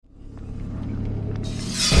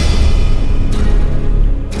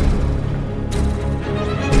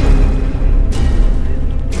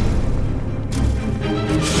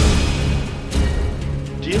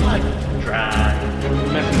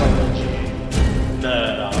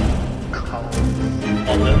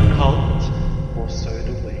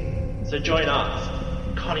So join us,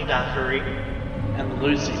 Connie Bathory And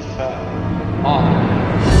Lucy Fur on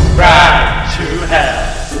Drag to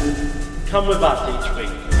Hell. Come with us each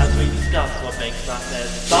week as we discuss what makes us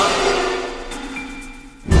as fun.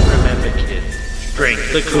 Remember kids, drink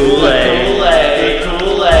the Kool-Aid. The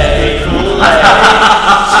Kool-Aid. The Kool-Aid.